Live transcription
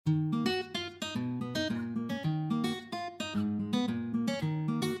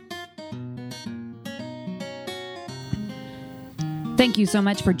Thank you so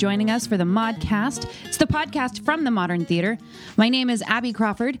much for joining us for the Modcast. It's the podcast from the Modern Theater. My name is Abby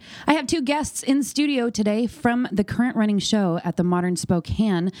Crawford. I have two guests in studio today from the current running show at the Modern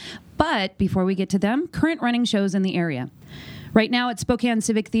Spokane. But before we get to them, current running shows in the area. Right now at Spokane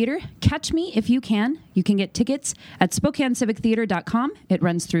Civic Theater, Catch Me If You Can. You can get tickets at SpokaneCivicTheater.com. It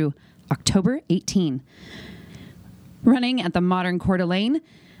runs through October 18. Running at the Modern Coeur d'Alene,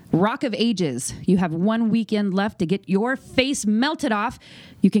 Rock of Ages. You have 1 weekend left to get your face melted off.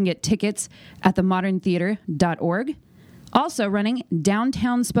 You can get tickets at themoderntheater.org. Also running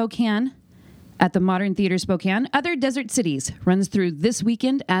downtown Spokane at the Modern Theater Spokane. Other Desert Cities runs through this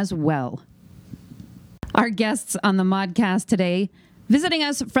weekend as well. Our guests on the Modcast today, visiting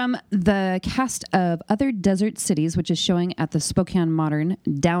us from the cast of Other Desert Cities, which is showing at the Spokane Modern,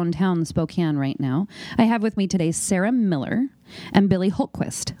 downtown Spokane right now. I have with me today Sarah Miller and Billy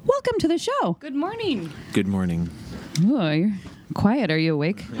Holtquist. Welcome to the show. Good morning. Good morning. Oh, you're quiet. Are you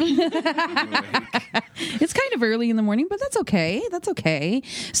awake? It's kind of early in the morning, but that's okay. That's okay.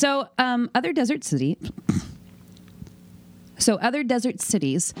 So, Other Desert Cities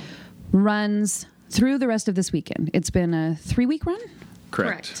runs through the rest of this weekend. It's been a 3-week run?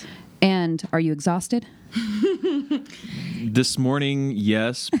 Correct. And are you exhausted? This morning,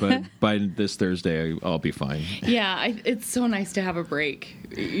 yes, but by this Thursday, I'll be fine. Yeah, it's so nice to have a break.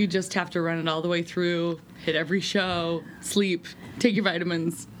 You just have to run it all the way through, hit every show, sleep, take your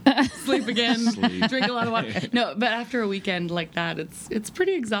vitamins, sleep again, drink a lot of water. No, but after a weekend like that, it's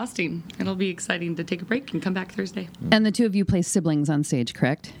pretty exhausting. It'll be exciting to take a break and come back Thursday. And the two of you play siblings on stage,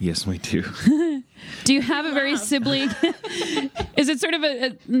 correct? Yes, we do. Do you have a very sibling? Is it sort of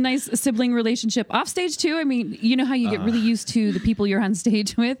a nice sibling relationship off stage too? I mean, you know how you get really used to the people you're on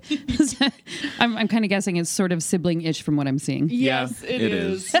stage with? I'm kind of guessing it's sort of sibling-ish from what I'm seeing. Yes, it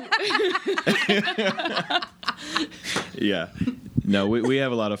is. Yeah. No, we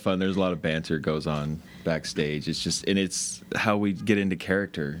have a lot of fun. There's a lot of banter goes on backstage. It's just, and it's how we get into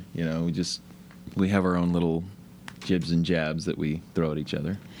character. You know, we have our own little jibs and jabs that we throw at each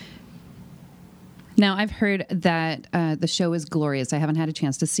other. Now, I've heard that the show is glorious. I haven't had a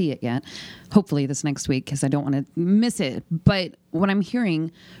chance to see it yet. Hopefully this next week, because I don't want to miss it. But what I'm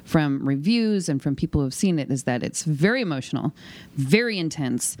hearing from reviews and from people who have seen it is that it's very emotional, very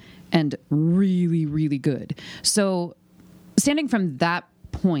intense, and really, really good. So standing from that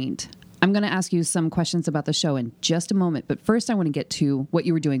point, I'm going to ask you some questions about the show in just a moment. But first, I want to get to what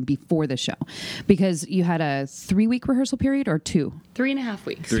you were doing before the show. Because you had a 3-week rehearsal period or 2? 3.5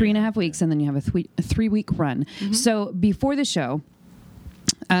 weeks. 3.5 weeks, and then you have a 3-week run. Mm-hmm. So before the show,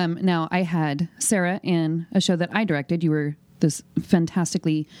 now I had Sarah in a show that I directed. You were this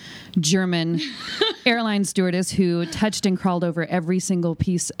fantastically German airline stewardess who touched and crawled over every single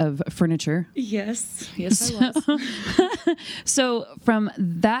piece of furniture. Yes, I was. So from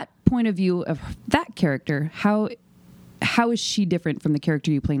that point of view of that character, how is she different from the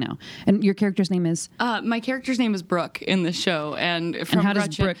character you play now? And your character's name is? My character's name is Brooke in the show, and from how does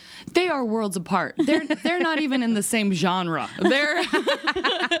Gretchen, Brooke? They are worlds apart. They're not even in the same genre.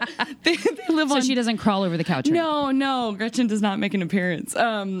 They live So on. she doesn't crawl over the couch. Right? No, Gretchen does not make an appearance.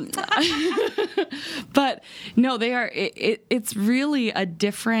 But no, they are. It's really a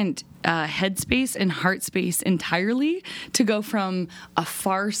different headspace and heart space entirely to go from a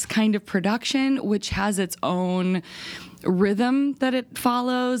farce kind of production, which has its own rhythm that it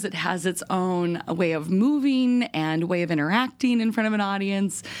follows. It has its own way of moving and way of interacting in front of an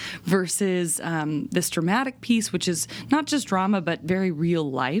audience versus this dramatic piece, which is not just drama, but very real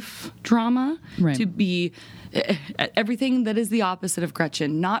life drama. Right. To be everything that is the opposite of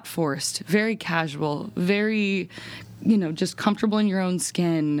Gretchen, not forced, very casual, very, just comfortable in your own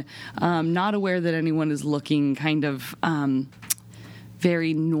skin, not aware that anyone is looking, kind of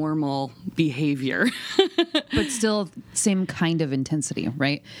very normal behavior. But still same kind of intensity,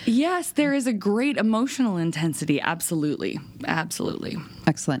 right? Yes, there is a great emotional intensity. Absolutely.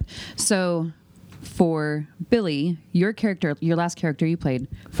 Excellent. So for Billy, your last character you played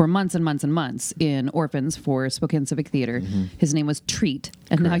for months and months and months in Orphans for Spokane Civic Theater, his name was Treat,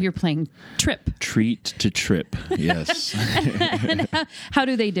 and Correct. now you're playing Trip. Treat to Trip, yes. And how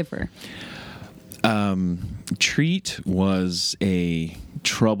do they differ? Treat was a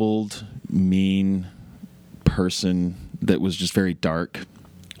troubled, mean person that was just very dark.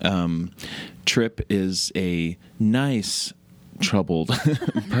 Trip is a nice, troubled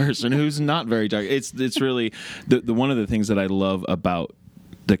person who's not very dark. It's really the one of the things that I love about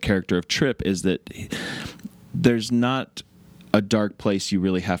the character of Trip is that there's not a dark place you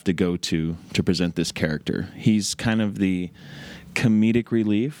really have to go to present this character. He's kind of the comedic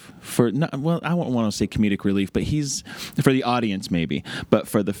relief for not, well, I won't want to say comedic relief, but he's for the audience maybe, but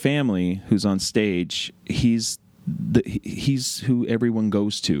for the family who's on stage, he's who everyone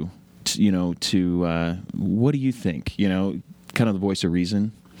goes to what do you think, kind of the voice of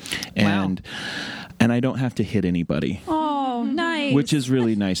reason. And I don't have to hit anybody. Oh, nice. Which is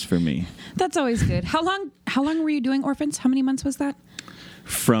really nice for me. That's always good. How long were you doing Orphans? How many months was that?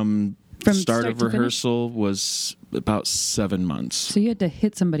 From start of to rehearsal was about 7 months. So you had to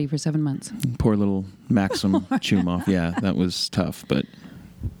hit somebody for 7 months. Poor little Maxim Chumoff. Yeah, that was tough, but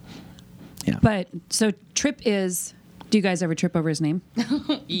yeah. But so Trip is... Do you guys ever trip over his name?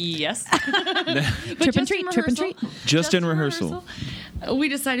 Yes. Trip and treat. Just in rehearsal. We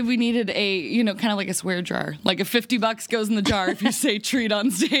decided we needed a, kind of like a swear jar. Like a $50 goes in the jar if you say treat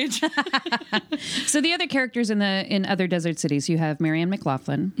on stage. So the other characters in other desert cities, you have Marianne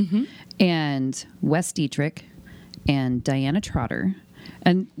McLaughlin and Wes Dietrich and Diana Trotter.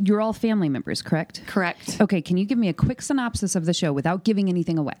 And you're all family members, correct? Correct. Okay, can you give me a quick synopsis of the show without giving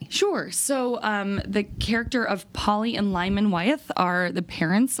anything away? Sure. So the character of Polly and Lyman Wyeth are the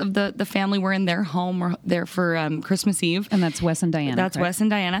parents of the family. We're in their home. We're there for Christmas Eve. And that's Wes and Diana. That's correct? Wes and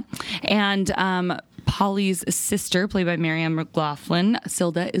Diana. And Polly's sister, played by Marianne McLaughlin,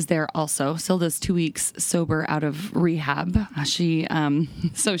 Silda, is there also. Silda's 2 weeks sober out of rehab.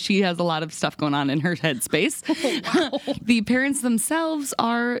 So she has a lot of stuff going on in her headspace. Oh, wow. The parents themselves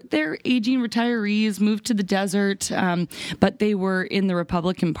they're aging retirees, moved to the desert, but they were in the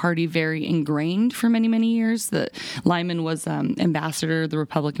Republican Party very ingrained for many, many years. Lyman was ambassador of the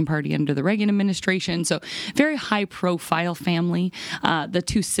Republican Party under the Reagan administration, so very high-profile family. The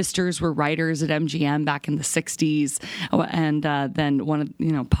two sisters were writers at MGM back in the 60s, and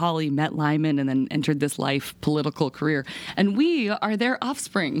then Polly met Lyman and then entered this political career, and we are their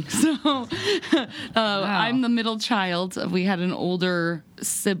offspring. So wow. I'm the middle child. We had an older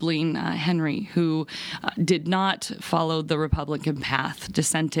sibling, Henry, who did not follow the Republican path,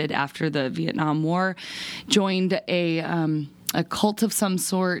 dissented after the Vietnam War, joined a cult of some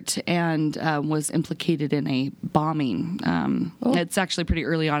sort, and was implicated in a bombing. It's actually pretty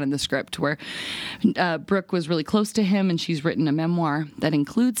early on in the script where Brooke was really close to him, and she's written a memoir that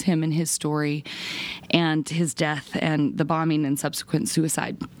includes him and his story and his death and the bombing and subsequent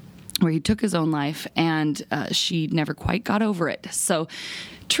suicide, where he took his own life, and she never quite got over it. So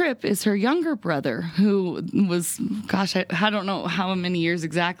Trip is her younger brother, who was, I don't know how many years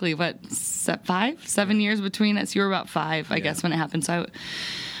exactly, but 7 years between us. You were about 5, I guess, when it happened. So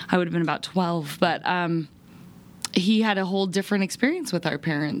I would have been about 12. But he had a whole different experience with our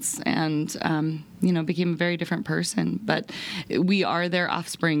parents and, became a very different person. But we are their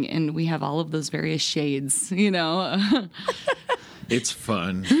offspring, and we have all of those various shades, It's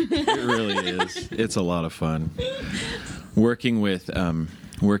fun. It really is. It's a lot of fun. Working with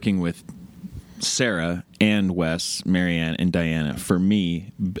Sarah and Wes, Marianne, and Diana, for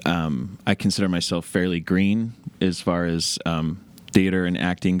me, I consider myself fairly green as far as theater and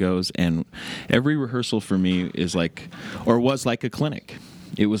acting goes, and every rehearsal for me was like a clinic.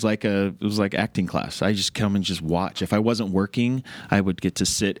 It was like acting class. I just come and just watch. If I wasn't working, I would get to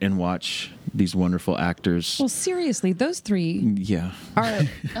sit and watch these wonderful actors. Well, seriously, those three are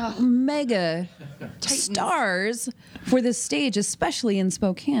mega stars for this stage, especially in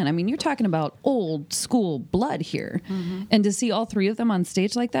Spokane. I mean, you're talking about old school blood here. Mm-hmm. And to see all three of them on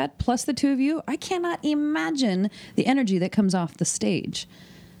stage like that, plus the two of you, I cannot imagine the energy that comes off the stage.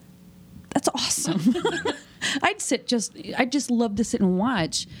 That's awesome. I'd just love to sit and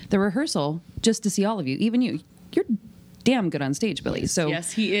watch the rehearsal just to see all of you. Even you. You're damn good on stage, Billy. So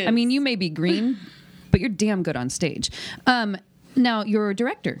yes, he is. I mean, you may be green, but you're damn good on stage. Now, your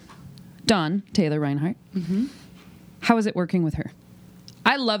director, Dawn Taylor Reinhardt. Mm-hmm. How is it working with her?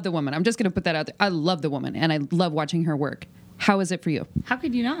 I love the woman. I'm just going to put that out there. I love the woman, and I love watching her work. How is it for you? How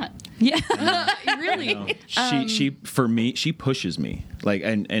could you not? Yeah, really. She for me, she pushes me. Like,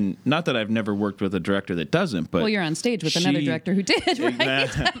 and not that I've never worked with a director that doesn't, but well, you're on stage with another director who did, right?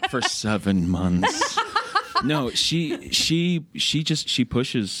 For 7 months. No, she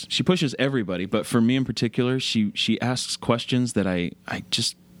pushes everybody, but for me in particular, she asks questions that I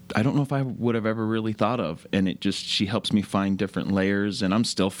don't know if I would have ever really thought of, and she helps me find different layers, and I'm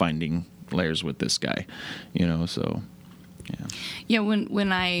still finding layers with this guy, so. Yeah,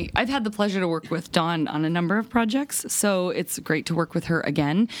 when I've had the pleasure to work with Dawn on a number of projects, so it's great to work with her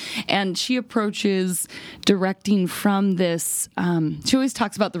again. And she approaches directing from this, she always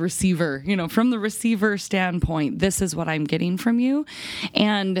talks about the receiver, from the receiver standpoint, this is what I'm getting from you.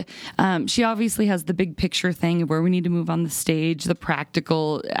 And she obviously has the big picture thing where we need to move on the stage, the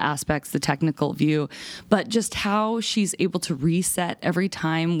practical aspects, the technical view, but just how she's able to reset every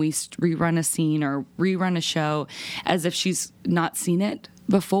time we rerun a scene or rerun a show as if she's not seen it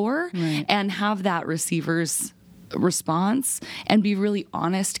before, right, and have that receiver's response and be really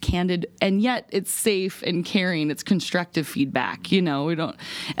honest, candid, and yet it's safe and caring. It's constructive feedback. We don't.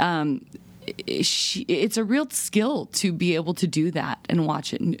 It's a real skill to be able to do that and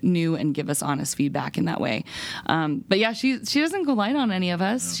watch it new and give us honest feedback in that way. But yeah, she doesn't go light on any of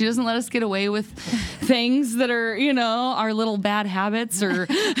us. No. She doesn't let us get away with things that are, our little bad habits or.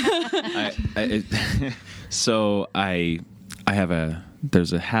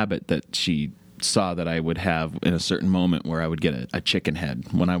 There's a habit that she saw that I would have in a certain moment where I would get a chicken head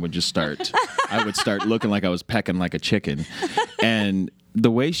when I would just start. I would start looking like I was pecking like a chicken. And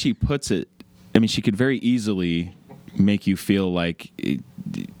the way she puts it, she could very easily make you feel like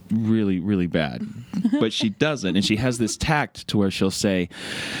really, really bad. But she doesn't. And she has this tact to where she'll say,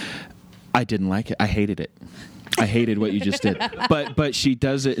 I didn't like it. I hated it. I hated what you just did. But she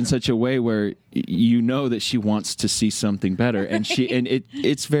does it in such a way where that she wants to see something better, and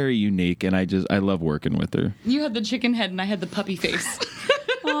it's very unique, and I love working with her. You had the chicken head and I had the puppy face.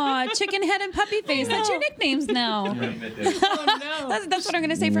 Aw, chicken head and puppy face. That's your nicknames now. Oh, no. That's what I'm going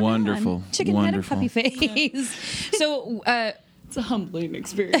to say from Wonderful. now on. Chicken Wonderful. head and puppy face. So it's a humbling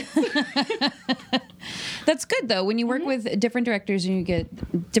experience. That's good, though. When you work with different directors and you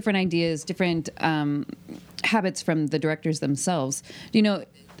get different ideas, different habits from the directors themselves,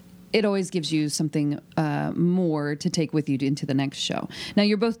 it always gives you something more to take with you into the next show. Now,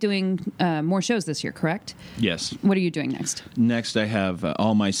 you're both doing more shows this year, correct? Yes. What are you doing next? Next, I have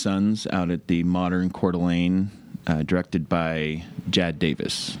All My Sons out at the Modern Coeur d'Alene, directed by Jad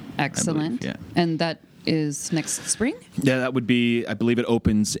Davis. Excellent. Yeah. And that is next spring? Yeah, that would be, I believe it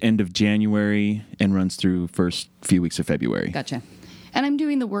opens end of January and runs through first few weeks of February. Gotcha. And I'm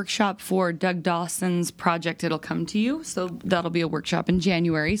doing the workshop for Doug Dawson's project, It'll Come to You. So that'll be a workshop in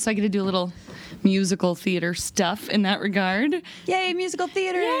January. So I get to do a little musical theater stuff in that regard. Yay, musical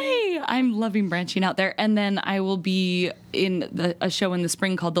theater. Yay! I'm loving branching out there. And then I will be in a show in the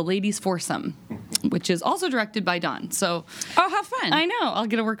spring called The Ladies Foursome, which is also directed by Dawn. So, oh, how fun. I know. I'll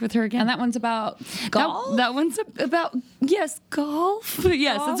get to work with her again. And that one's about golf? That one's about, yes, golf.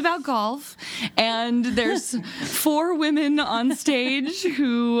 Yes, it's about golf. And there's 4 women on stage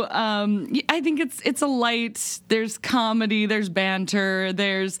who I think it's a light, there's comedy, there's banter,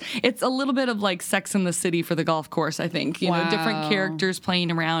 it's a little bit of like Sex and the City for the golf course, I think. Different characters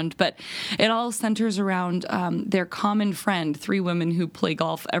playing around, but it all centers around their common friend, 3 women who play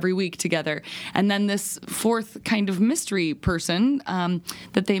golf every week together. And then this 4th kind of mystery person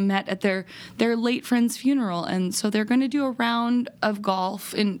that they met at their late friend's funeral. And so they're going to do a round of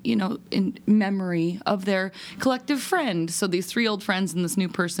golf in memory of their collective friend. So these 3 old friends and this new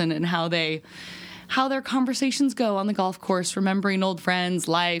person, and how their conversations go on the golf course, remembering old friends,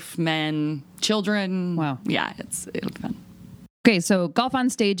 life, men, children. Wow. Yeah, it'll be fun. Okay, so golf on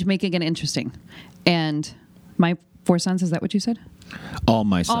stage, making it interesting. And My 4 Sons, is that what you said? All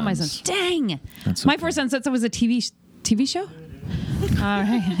My Sons. All My Sons. Dang. That's My okay. 4 Sons, that was a TV show? All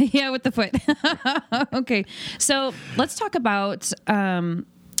right. Yeah, with the foot. Okay. So let's talk about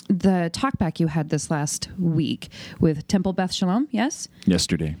the talkback you had this last week with Temple Beth Shalom, yes?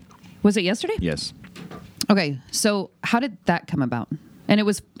 Yesterday. Was it yesterday? Yes. Okay. So how did that come about? And it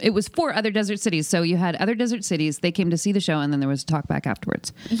was for other desert cities. So you had other desert cities. They came to see the show, and then there was a talkback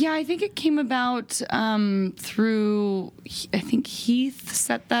afterwards. Yeah, I think it came about through, I think Heath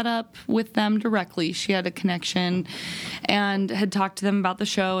set that up with them directly. She had a connection and had talked to them about the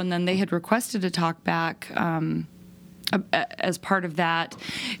show, and then they had requested a talkback as part of that.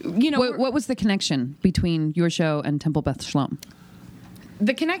 What was the connection between your show and Temple Beth Shalom?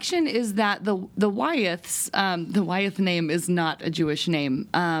 The connection is that the Wyeths, the Wyeth name is not a Jewish name,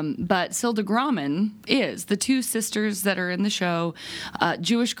 but Silda Grauman is. The 2 sisters that are in the show,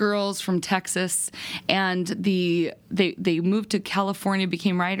 Jewish girls from Texas, and they moved to California,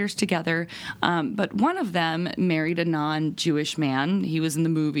 became writers together, but one of them married a non-Jewish man. He was in the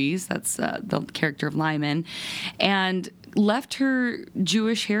movies. That's the character of Lyman. And left her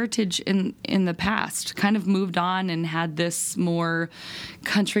Jewish heritage in the past, kind of moved on and had this more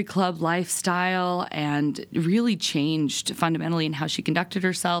country club lifestyle, and really changed fundamentally in how she conducted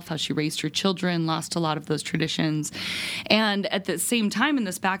herself, how she raised her children, lost a lot of those traditions. And at the same time, in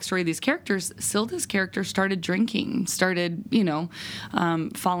this backstory of these characters, Silda's character started drinking, started,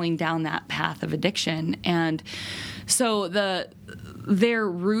 falling down that path of addiction. And so their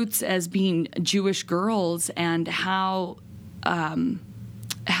roots as being Jewish girls and how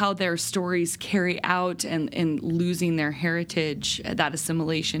their stories carry out and losing their heritage, that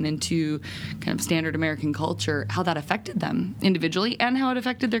assimilation into kind of standard American culture, how that affected them individually and how it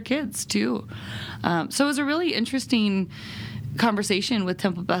affected their kids too. So it was a really interesting conversation with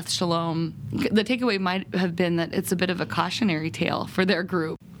Temple Beth Shalom. The takeaway might have been that it's a bit of a cautionary tale for their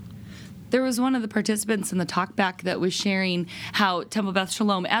group. There was one of the participants in the talkback that was sharing how Temple Beth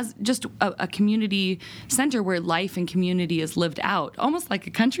Shalom, as just a community center where life and community is lived out, almost like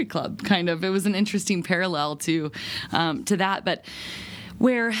a country club, kind of. It was an interesting parallel to that, but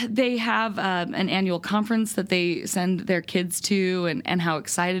where they have an annual conference that they send their kids to, and how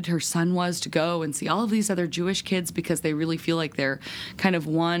excited her son was to go and see all of these other Jewish kids, because they really feel like they're kind of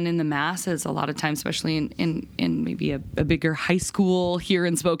one in the masses a lot of times, especially in maybe a bigger high school here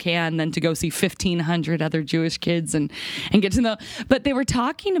in Spokane, than to go see 1,500 other Jewish kids and get to know. But they were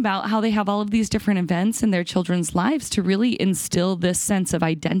talking about how they have all of these different events in their children's lives to really instill this sense of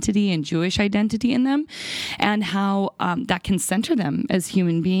identity and Jewish identity in them, and how that can center them as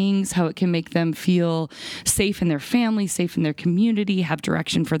human beings, how it can make them feel safe in their family, safe in their community, have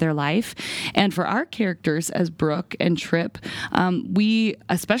direction for their life. And for our characters as Brooke and Trip,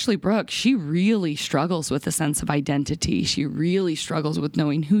 especially Brooke, she really struggles with a sense of identity. She really struggles with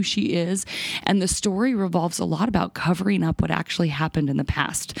knowing who she is. And the story revolves a lot about covering up what actually happened in the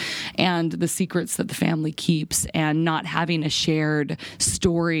past and the secrets that the family keeps, and not having a shared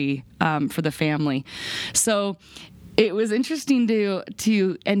story for the family. So it was interesting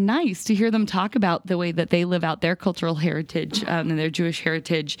and nice to hear them talk about the way that they live out their cultural heritage and their Jewish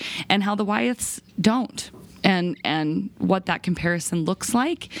heritage, and how the Wyeths don't, and what that comparison looks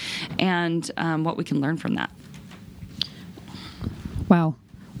like, and what we can learn from that. Wow.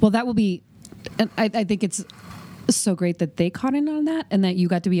 Well, that will be, I think it's so great that they caught in on that, and that you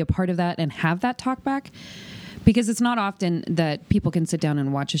got to be a part of that and have that talk back, because it's not often that people can sit down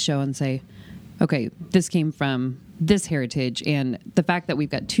and watch a show and say, okay, this came from this heritage. And the fact that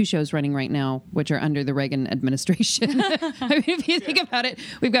we've got 2 shows running right now, which are under the Reagan administration. I mean, if you think about it,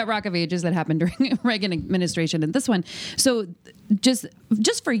 we've got Rock of Ages that happened during Reagan administration, and this one. So just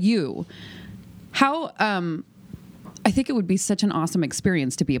for you, how, I think it would be such an awesome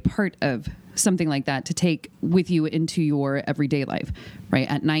experience to be a part of something like that, to take with you into your everyday life, right?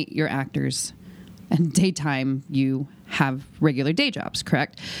 At night, you're actors, and daytime, you have regular day jobs,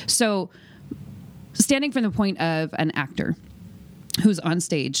 correct? So standing from the point of an actor who's on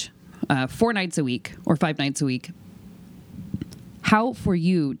stage 4 nights a week or 5 nights a week, how for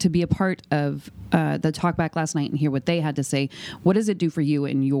you to be a part of the talkback last night and hear what they had to say, what does it do for you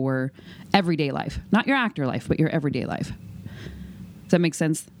in your everyday life? Not your actor life, but your everyday life. Does that make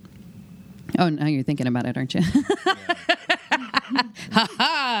sense? Oh, now you're thinking about it, aren't you? Ha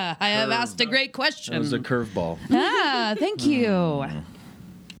ha! I have asked a great question. That was a curveball. Thank you.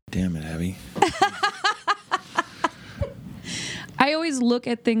 Damn it, Abby. I always look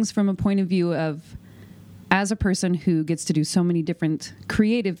at things from a point of view of, as a person who gets to do so many different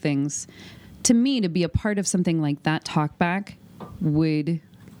creative things, to me, to be a part of something like that talkback would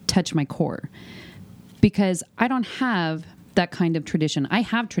touch my core, because I don't have that kind of tradition. I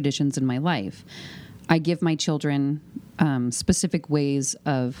have traditions in my life. I give my children specific ways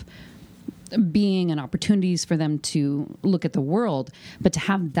of being and opportunities for them to look at the world, but to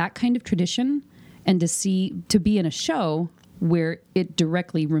have that kind of tradition and to be in a show where it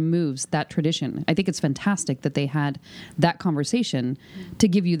directly removes that tradition. I think it's fantastic that they had that conversation to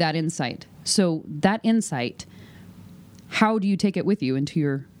give you that insight. So that insight, how do you take it with you into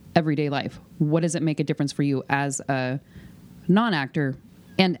your everyday life? What does it make a difference for you as a non-actor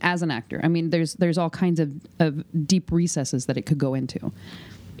and as an actor? I mean, there's all kinds of deep recesses that it could go into.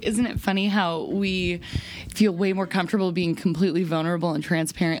 Isn't it funny how we feel way more comfortable being completely vulnerable and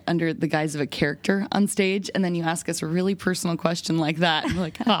transparent under the guise of a character on stage, and then you ask us a really personal question like that, and we're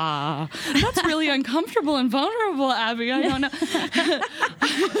like, that's really uncomfortable and vulnerable, Abby. I don't know.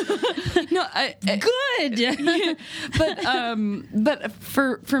 Good. But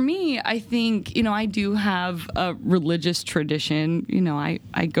for me, I think, I do have a religious tradition.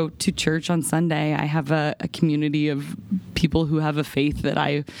 I go to church on Sunday. I have a community of people who have a faith that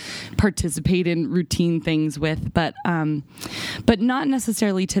I participate in routine things with, but not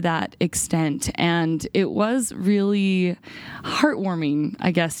necessarily to that extent. And it was really heartwarming,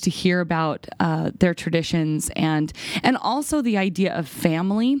 I guess, to hear about their traditions and also the idea of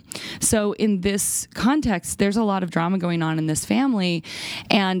family. So in this context, there's a lot of drama going on in this family,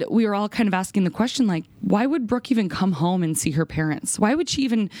 and we were all kind of asking the question, like, why would Brooke even come home and see her parents? Why would she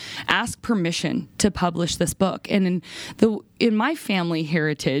even ask permission to publish this book? And in my family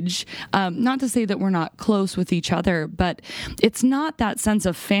heritage, not to say that we're not close with each other, but it's not that sense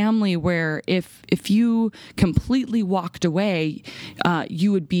of family where if you completely walked away,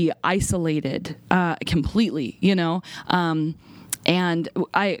 you would be isolated completely, you know? And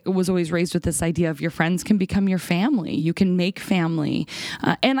I was always raised with this idea of your friends can become your family. You can make family.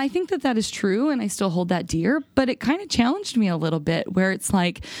 And I think that is true, and I still hold that dear, but it kind of challenged me a little bit where it's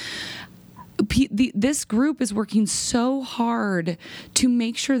like, this group is working so hard to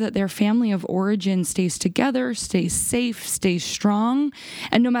make sure that their family of origin stays together, stays safe, stays strong.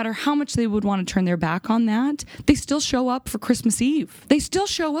 And no matter how much they would want to turn their back on that, they still show up for Christmas Eve. They still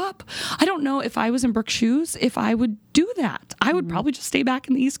show up. I don't know if I was in Brooke's shoes, if I would do that. I would probably just stay back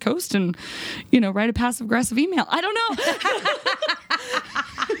in the East Coast and, write a passive aggressive email. I don't know.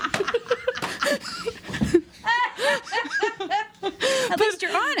 At least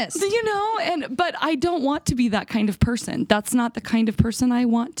you're honest. But I don't want to be that kind of person. That's not the kind of person I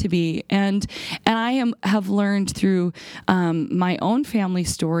want to be. And I have learned through my own family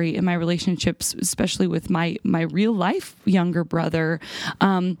story and my relationships, especially with my real life younger brother,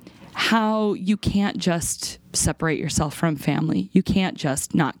 how you can't just separate yourself from family. You can't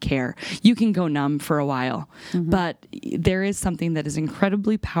just not care. You can go numb for a while, but there is something that is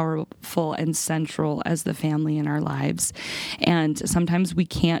incredibly powerful and central as the family in our lives. And sometimes we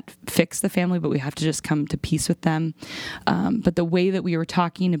can't fix the family, but we have to just come to peace with them. But the way that we were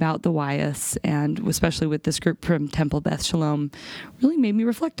talking about the Wyeths, and especially with this group from Temple Beth Shalom, really made me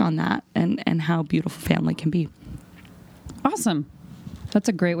reflect on that and how beautiful family can be. Awesome. That's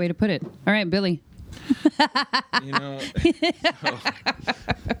a great way to put it. All right, Billy.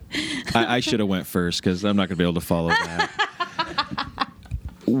 I should have went first because I'm not going to be able to follow that.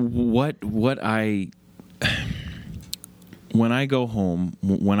 When I go home,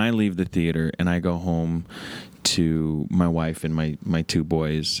 when I leave the theater and I go home to my wife and my two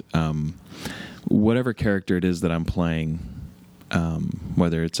boys, whatever character it is that I'm playing,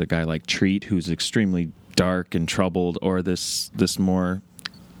 whether it's a guy like Treat, who's extremely dark and troubled, or this more,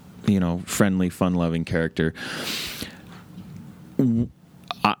 friendly, fun-loving character,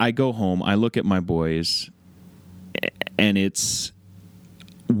 I go home, I look at my boys, and it's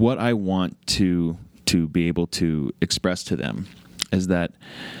what I want to be able to express to them is that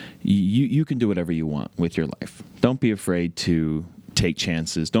you can do whatever you want with your life. Don't be afraid to take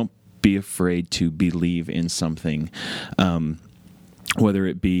chances. Don't be afraid to believe in something. Whether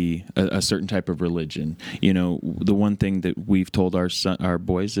it be a certain type of religion. The one thing that we've told our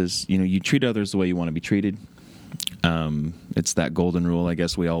boys is, you treat others the way you want to be treated. It's that golden rule, I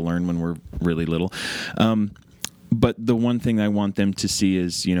guess we all learn when we're really little. But the one thing I want them to see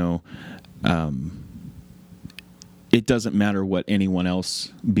is, it doesn't matter what anyone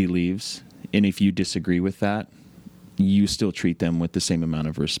else believes. And if you disagree with that, you still treat them with the same amount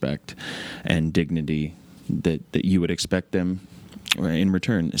of respect and dignity that you would expect them in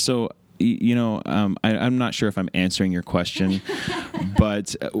return. So, I'm not sure if I'm answering your question,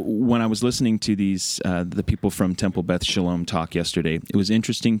 but when I was listening to these, the people from Temple Beth Shalom talk yesterday, it was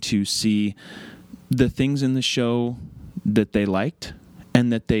interesting to see the things in the show that they liked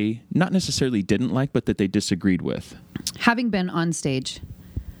and that they not necessarily didn't like, but that they disagreed with. Having been on stage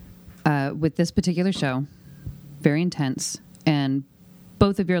with this particular show, very intense, and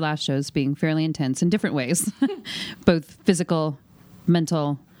both of your last shows being fairly intense in different ways, both physical,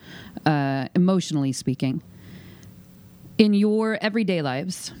 mental, emotionally speaking. In your everyday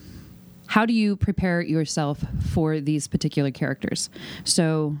lives, how do you prepare yourself for these particular characters?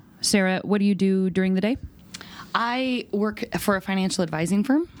 So, Sarah, what do you do during the day? I work for a financial advising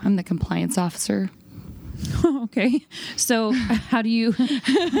firm. I'm the compliance officer. Okay. So how do you...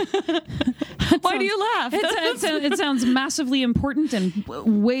 Why do you laugh? It sounds massively important and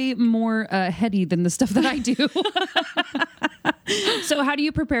way more heady than the stuff that I do. So how do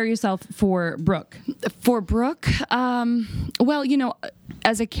you prepare yourself for Brooke? For Brooke? Well,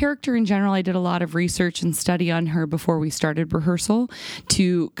 as a character in general, I did a lot of research and study on her before we started rehearsal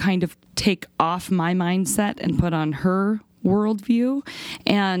to kind of take off my mindset and put on her worldview.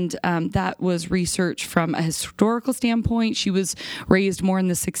 And that was research from a historical standpoint. She was raised more in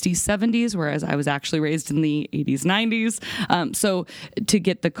the 60s, 70s, whereas I was actually raised in the 80s, 90s. So to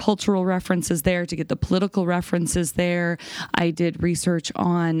get the cultural references there, to get the political references there, I did research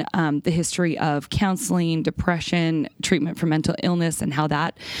on the history of counseling, depression, treatment for mental illness, and how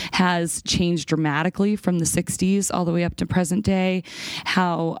that has changed dramatically from the 60s all the way up to present day,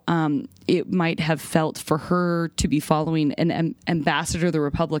 how it might have felt for her to be following an ambassador of the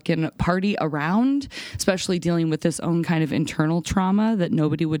Republican Party around, especially dealing with this own kind of internal trauma that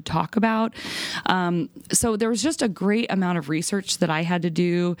nobody would talk about. So there was just a great amount of research that I had to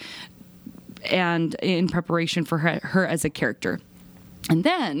do and in preparation for her as a character. And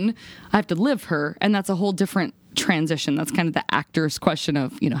then I have to live her, and that's a whole different transition. That's kind of the actor's question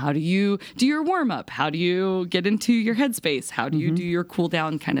of, how do you do your warm-up? How do you get into your headspace? How do you do your cool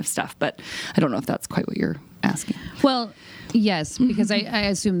down kind of stuff? But I don't know if that's quite what you're asking. Well, yes, because I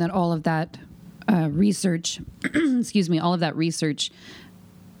assume that all of that research, all of that research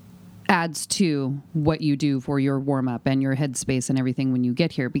adds to what you do for your warm-up and your headspace and everything when you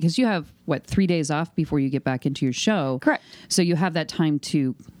get here, because you have 3 days off before you get back into your show. Correct. So you have that time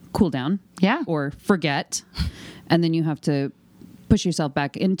to cool down, or forget, and then you have to push yourself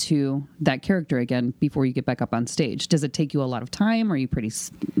back into that character again before you get back up on stage. Does it take you a lot of time? Are you pretty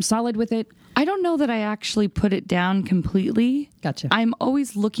solid with it? I don't know that I actually put it down completely. Gotcha. I'm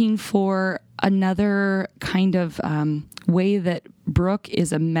always looking for another kind of way that Brooke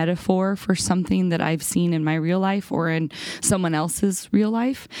is a metaphor for something that I've seen in my real life or in someone else's real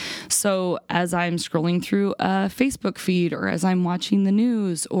life. So as I'm scrolling through a Facebook feed, or as I'm watching the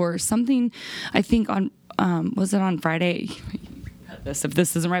news or something, I think on, was it on Friday? If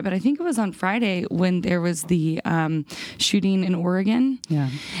this isn't right, but I think it was on Friday when there was the shooting in Oregon. Yeah.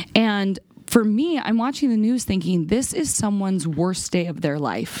 And for me, I'm watching the news thinking, this is someone's worst day of their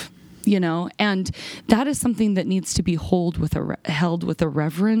life, and that is something that needs to be held with a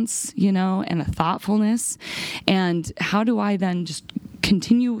reverence, and a thoughtfulness. And how do I then just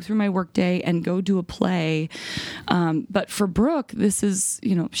continue through my workday and go do a play? But for Brooke, this is,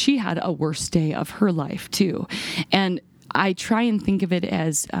 she had a worst day of her life too. And I try and think of it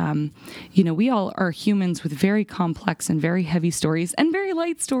as, we all are humans with very complex and very heavy stories and very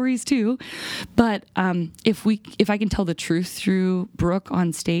light stories too. But if I can tell the truth through Brooke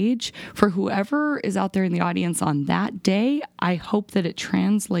on stage, for whoever is out there in the audience on that day, I hope that it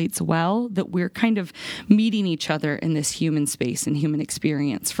translates well, that we're kind of meeting each other in this human space and human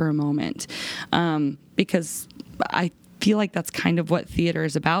experience for a moment. Because I feel like that's kind of what theater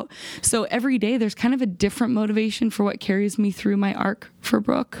is about. So every day there's kind of a different motivation for what carries me through my arc for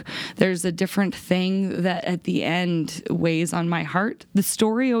Brooke. There's a different thing that at the end weighs on my heart. The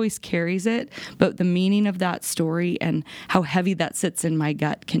story always carries it, but the meaning of that story and how heavy that sits in my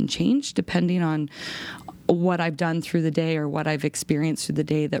gut can change depending on what I've done through the day or what I've experienced through the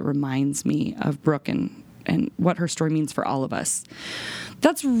day that reminds me of Brooke and what her story means for all of us.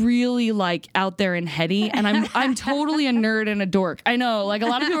 That's really out there and heady, and I'm totally a nerd and a dork. I know, a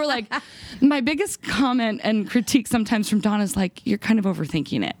lot of people are like, my biggest comment and critique sometimes from Dawn is you're kind of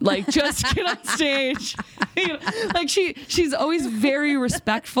overthinking it. Just get on stage. She's always very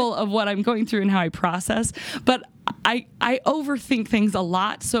respectful of what I'm going through and how I process, but I overthink things a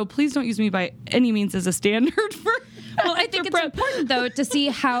lot, so please don't use me by any means as a standard for. Well, I think it's important, though, to see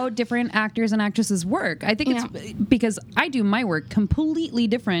how different actors and actresses work. I think it's because I do my work completely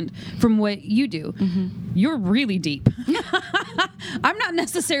different from what you do. Mm-hmm. You're really deep. I'm not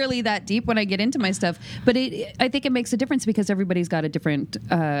necessarily that deep when I get into my stuff, but I think it makes a difference because everybody's got a different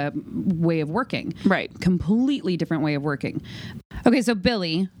way of working. Right. Completely different way of working. Okay, so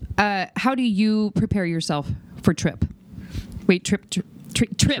Billy, how do you prepare yourself for Trip? Wait, Trip.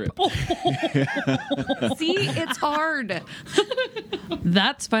 Oh. See, it's hard.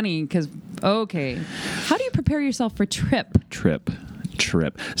 That's funny because, okay. How do you prepare yourself for Trip? Trip.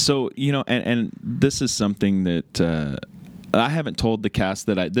 So, and this is something that I haven't told the cast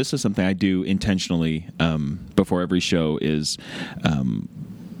that this is something I do intentionally before every show is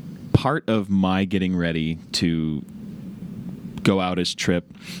part of my getting ready to go out as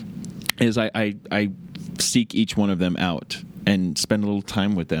Trip is I seek each one of them out and spend a little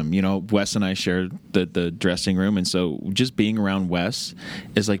time with them. Wes and I share the dressing room, and so just being around Wes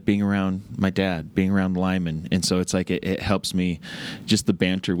is like being around my dad, being around Lyman, and so it's it helps me, just the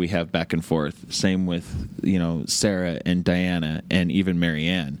banter we have back and forth. Same with Sarah and Diana and even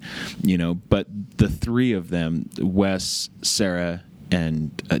Marianne, but the three of them, Wes, Sarah,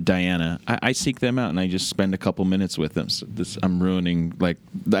 Diana, I seek them out and I just spend a couple minutes with them. So I'm ruining, like,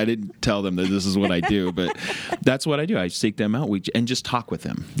 I didn't tell them that this is what I do, but that's what I do. I seek them out and just talk with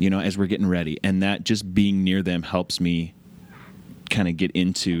them, as we're getting ready. And that just being near them helps me kind of get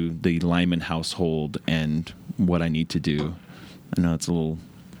into the Lyman household and what I need to do. I know it's a little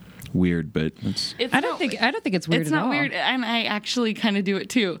weird, but I don't think it's weird. It's at not all. weird, and I actually kind of do it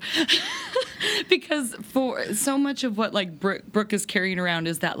too, because for so much of what like Brooke is carrying around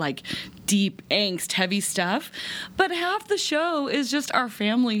is that like deep angst, heavy stuff, but half the show is just our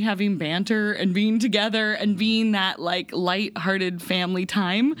family having banter and being together and being that like light-hearted family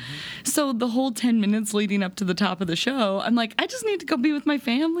time. Mm-hmm. So the whole 10 minutes leading up to the top of the show, I'm like, I just need to go be with my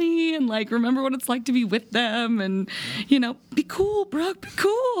family and like remember what it's like to be with them and be cool, Brooke, be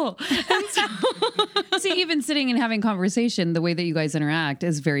cool. And so see, even sitting and having conversation, the way that you guys interact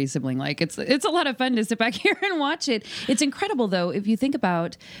is very sibling-like. It's a lot of fun to sit back here and watch it. It's incredible, though, if you think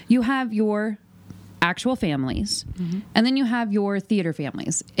about, you have your actual families, mm-hmm. and then you have your theater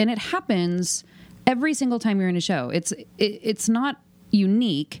families, and it happens every single time you're in a show. It's not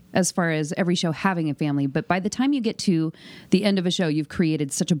unique as far as every show having a family, but by the time you get to the end of a show, you've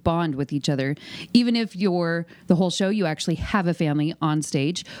created such a bond with each other. Even if the whole show, you actually have a family on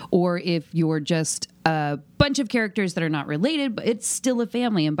stage, or if you're just a bunch of characters that are not related, but it's still a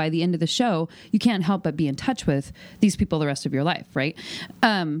family. And by the end of the show, you can't help but be in touch with these people the rest of your life, right?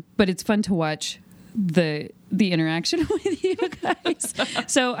 But it's fun to watch the interaction with you guys.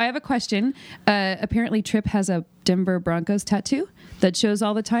 So I have a question. Apparently Tripp has a Denver Broncos tattoo that shows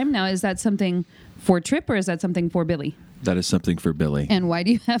all the time. Now, is that something for Tripp or is that something for Billy? That is something for Billy. And why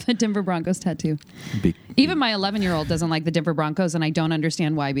do you have a Denver Broncos tattoo? Even my 11-year-old doesn't like the Denver Broncos, and I don't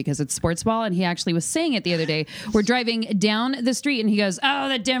understand why, because it's sports ball. And he actually was saying it the other day. We're driving down the street, and he goes, "Oh,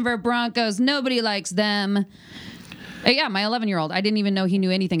 the Denver Broncos, nobody likes them." Yeah, my 11-year-old. I didn't even know he knew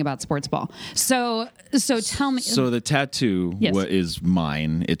anything about sports ball. So tell me. So the tattoo is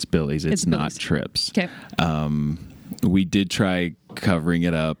mine. It's Billy's. It's not Tripp's. Okay. We did try covering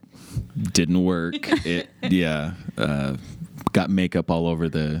it up. Didn't work. Got makeup all over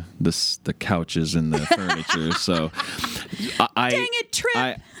the couches and the furniture. So, dang it,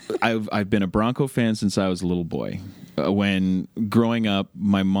 Tripp! I've been a Bronco fan since I was a little boy. When growing up,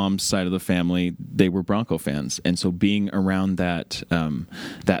 my mom's side of the family, they were Bronco fans, and so being around that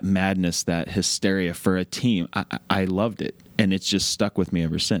madness, that hysteria for a team, I loved it, and it's just stuck with me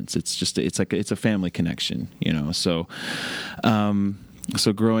ever since. It's a family connection, So,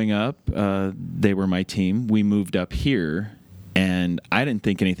 so growing up, they were my team. We moved up here, and I didn't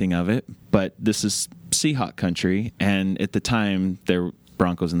think anything of it, but this is Seahawk country, and at the time there.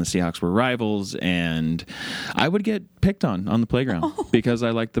 Broncos and the Seahawks were rivals, and I would get picked on the playground because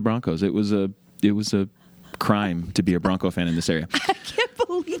I liked the Broncos. It was a crime to be a Bronco fan in this area. I can't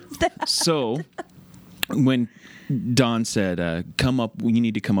believe that. So when Dawn said, you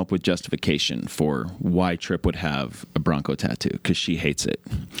need to come up with justification for why Tripp would have a Bronco tattoo, because she hates it.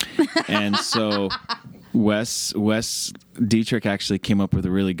 And so Wes Dietrich actually came up with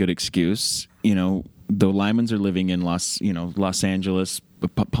a really good excuse. The Lymans are living in Los Angeles,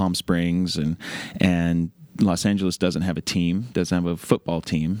 Palm Springs, and Los Angeles doesn't have a football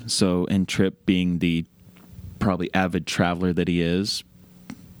team. So, and Tripp, being the probably avid traveler that he is,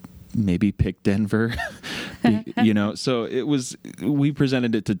 maybe pick Denver. So we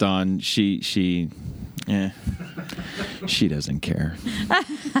presented it to Dawn. She doesn't care.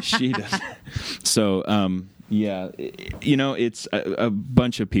 She doesn't. So, it's a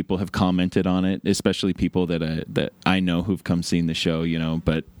bunch of people have commented on it, especially people that I know who've come seen the show,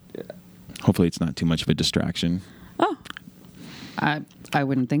 but hopefully it's not too much of a distraction. Oh, I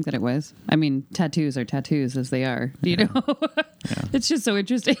wouldn't think that it was. I mean, tattoos are tattoos as they are, Yeah. It's just so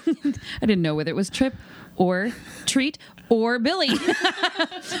interesting. I didn't know whether it was Tripp or Treat or Billy.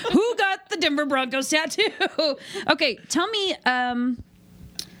 Who got the Denver Broncos tattoo? Okay, tell me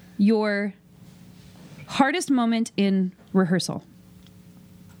your hardest moment in rehearsal.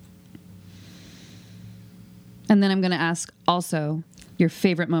 And then I'm going to ask also your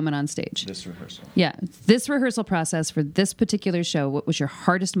favorite moment on stage. This rehearsal. Yeah. This rehearsal process for this particular show, what was your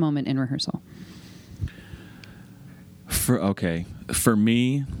hardest moment in rehearsal? For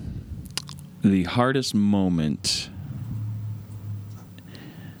me, the hardest moment,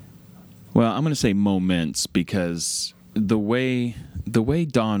 well, I'm going to say moments, because the way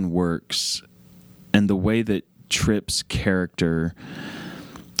Dawn works and the way that Tripp's character,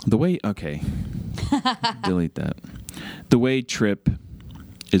 delete that. The way Tripp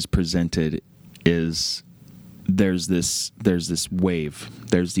is presented is there's this wave.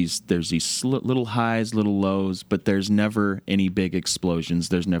 There's these little highs, little lows, but there's never any big explosions.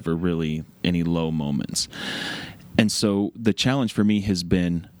 There's never really any low moments. And so the challenge for me has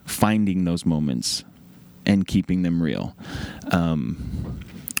been finding those moments and keeping them real.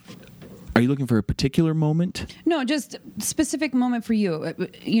 Are you looking for a particular moment? No, just specific moment for you,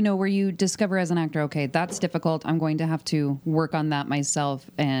 where you discover as an actor, okay, that's difficult. I'm going to have to work on that myself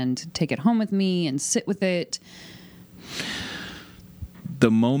and take it home with me and sit with it.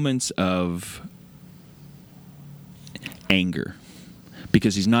 The moments of anger,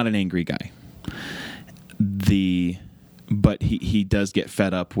 because he's not an angry guy. But he does get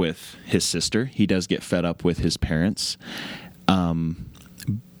fed up with his sister. He does get fed up with his parents.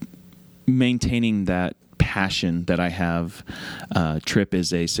 Maintaining that passion that I have. Tripp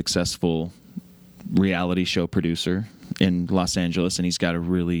is a successful reality show producer in Los Angeles, and he's got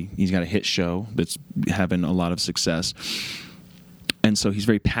a hit show that's having a lot of success. And so he's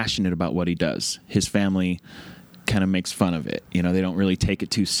very passionate about what he does. His family kind of makes fun of it. They don't really take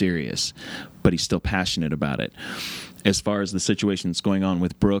it too serious, but he's still passionate about it. As far as the situation that's going on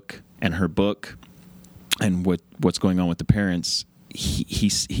with Brooke and her book and what's going on with the parents,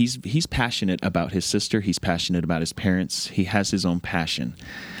 he's passionate about his sister. He's passionate about his parents. He has his own passion.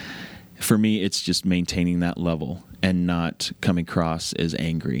 For me, it's just maintaining that level and not coming across as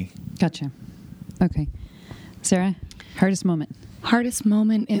angry. Gotcha. Okay. Sarah, hardest moment? Hardest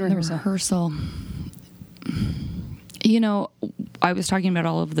moment in the rehearsal. I was talking about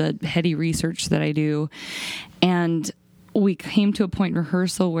all of the heady research that I do, and we came to a point in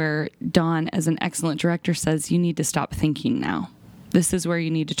rehearsal where Don, as an excellent director, says, you need to stop thinking now. This is where you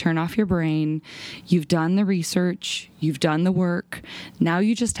need to turn off your brain. You've done the research. You've done the work. Now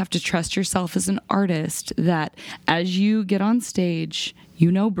you just have to trust yourself as an artist that as you get on stage,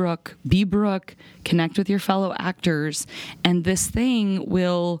 Brooke, be Brooke, connect with your fellow actors, and this thing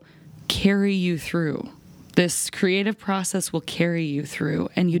will carry you through. This creative process will carry you through,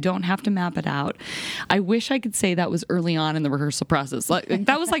 and you don't have to map it out. I wish I could say that was early on in the rehearsal process.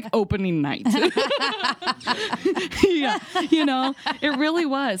 That was like opening night. Yeah, it really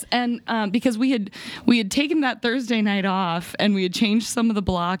was. And because we had taken that Thursday night off, and we had changed some of the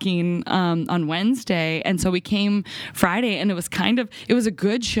blocking on Wednesday, and so we came Friday, and it was a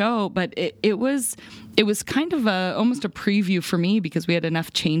good show, but it was kind of almost a preview for me, because we had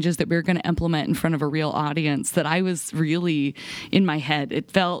enough changes that we were going to implement in front of a real audience that I was really in my head.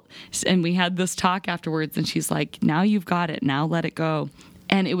 It felt, and we had this talk afterwards, and she's like, now you've got it, now let it go.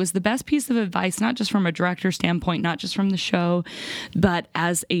 And it was the best piece of advice, not just from a director standpoint, not just from the show, but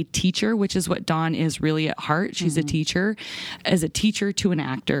as a teacher, which is what Dawn is really at heart. She's a teacher. As a teacher to an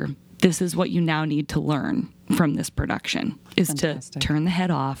actor, this is what you now need to learn from this production, is Fantastic. To turn the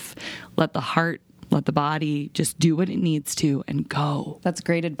head off, let the heart, let the body just do what it needs to, and go. That's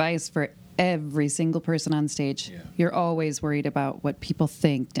great advice for every single person on stage. Yeah. You're always worried about what people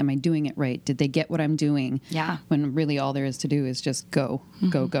think. Am I doing it right? Did they get what I'm doing? Yeah. When really all there is to do is just go,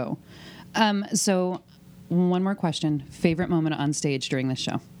 go. So one more question. Favorite moment on stage during this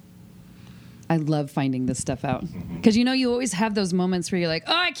show? I love finding this stuff out. Because you always have those moments where you're like,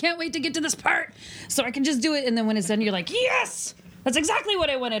 oh, I can't wait to get to this part so I can just do it. And then when it's done, you're like, yes, that's exactly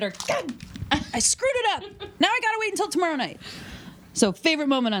what I wanted. Or, God, I screwed it up. Now I got to wait until tomorrow night. So favorite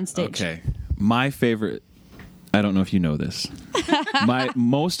moment on stage. Okay. My favorite, I don't know if you know this.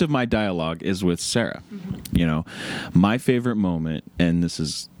 Most of my dialogue is with Sarah. My favorite moment, and this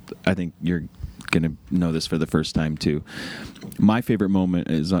is, I think you're going to know this for the first time too. My favorite moment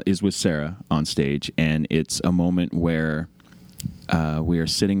is with Sarah on stage, and it's a moment where we are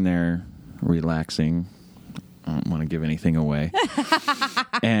sitting there relaxing. I don't want to give anything away.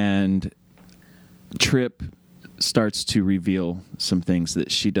 And Tripp starts to reveal some things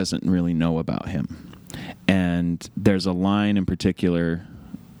that she doesn't really know about him. And there's a line in particular.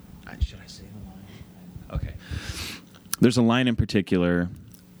 Should I say the line? Okay. There's a line in particular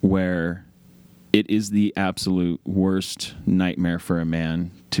where it is the absolute worst nightmare for a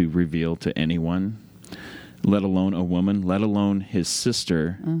man to reveal to anyone, let alone a woman, let alone his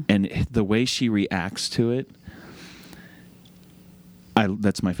sister. And the way she reacts to it,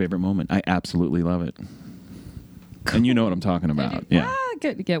 that's my favorite moment. I absolutely love it. Cool. And you know what I'm talking about. Yeah.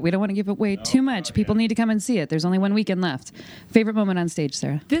 Good. Yeah, we don't want to give away too much. People need to come and see it. There's only one weekend left. Favorite moment on stage,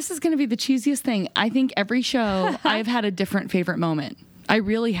 Sarah? This is going to be the cheesiest thing. I think every show I've had a different favorite moment. I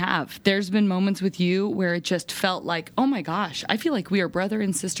really have. There's been moments with you where it just felt like, oh my gosh, I feel like we are brother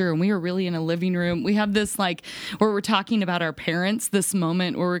and sister, and we are really in a living room. We have this where we're talking about our parents, this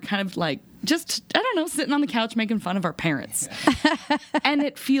moment where we're kind of like just, I don't know, sitting on the couch making fun of our parents. And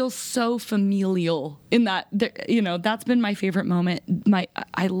it feels so familial in that, that's been my favorite moment.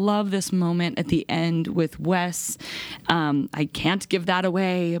 I love this moment at the end with Wes. I can't give that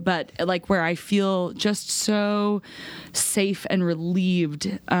away, but like where I feel just so safe and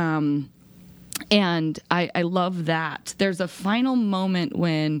relieved. And I love that. There's a final moment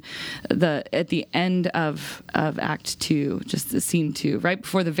when at the end of Act 2, just the scene 2, right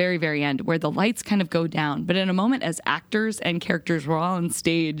before the very, very end, where the lights kind of go down. But in a moment as actors and characters, we're all on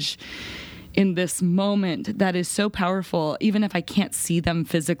stage in this moment that is so powerful. Even if I can't see them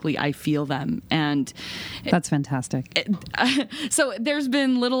physically, I feel them. And that's fantastic. So there's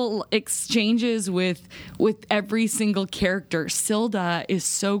been little exchanges with every single character. Silda is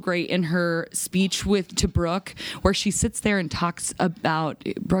so great in her speech to Brooke, where she sits there and talks about,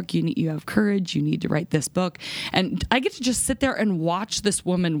 Brooke, you have courage, you need to write this book. And I get to just sit there and watch this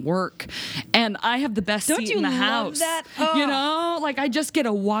woman work. And I have the best seat in the house. That? Oh. Like I just get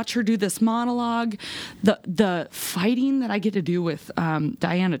to watch her do this monologue. The fighting that I get to do with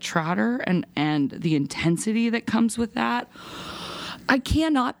Diana Trotter and the intensity that comes with that. I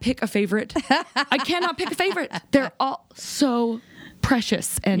cannot pick a favorite. They're all so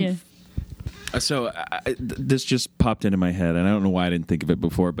precious and. So this just popped into my head, and I don't know why I didn't think of it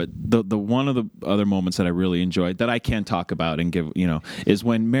before. But the one of the other moments that I really enjoyed that I can talk about and give, is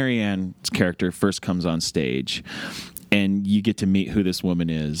when Marianne's character first comes on stage. And you get to meet who this woman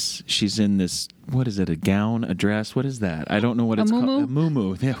is. She's in this, what is it, a gown, a dress? What is that? I don't know what it's called. A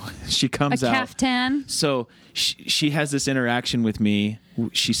muumuu. Yeah. She comes out. A caftan. So she has this interaction with me.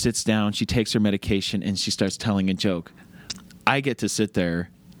 She sits down, she takes her medication, and she starts telling a joke. I get to sit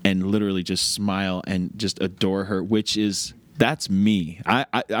there and literally just smile and just adore her, that's me.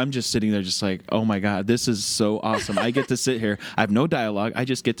 I'm just sitting there just like, oh my God, this is so awesome. I get to sit here. I have no dialogue. I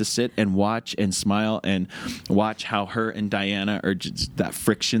just get to sit and watch and smile and watch how her and Diana are just that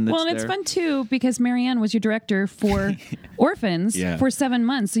friction that's there. Well, and it's fun too because Marianne was your director for Orphans for 7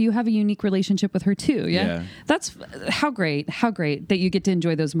 months. So you have a unique relationship with her too. Yeah. That's how great that you get to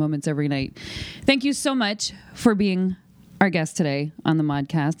enjoy those moments every night. Thank you so much for being our guests today on the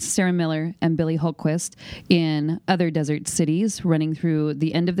Modcast, Sarah Miller and Billy Hultquist in Other Desert Cities, running through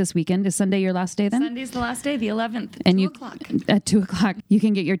the end of this weekend. Is Sunday your last day then? Sunday's the last day, the 11th, and 2 o'clock. At 2 o'clock. You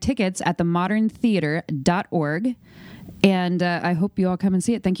can get your tickets at themoderntheater.org. And I hope you all come and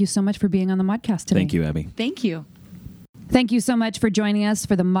see it. Thank you so much for being on the Modcast today. Thank you, Abby. Thank you. Thank you so much for joining us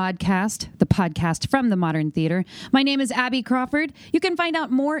for the Modcast, the podcast from the Modern Theater. My name is Abby Crawford. You can find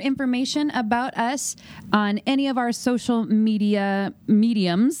out more information about us on any of our social media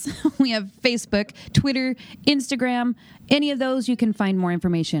mediums. We have Facebook, Twitter, Instagram. Any of those, you can find more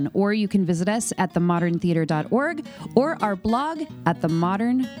information. Or you can visit us at themoderntheater.org or our blog at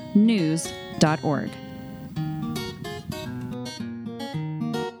themodernnews.org.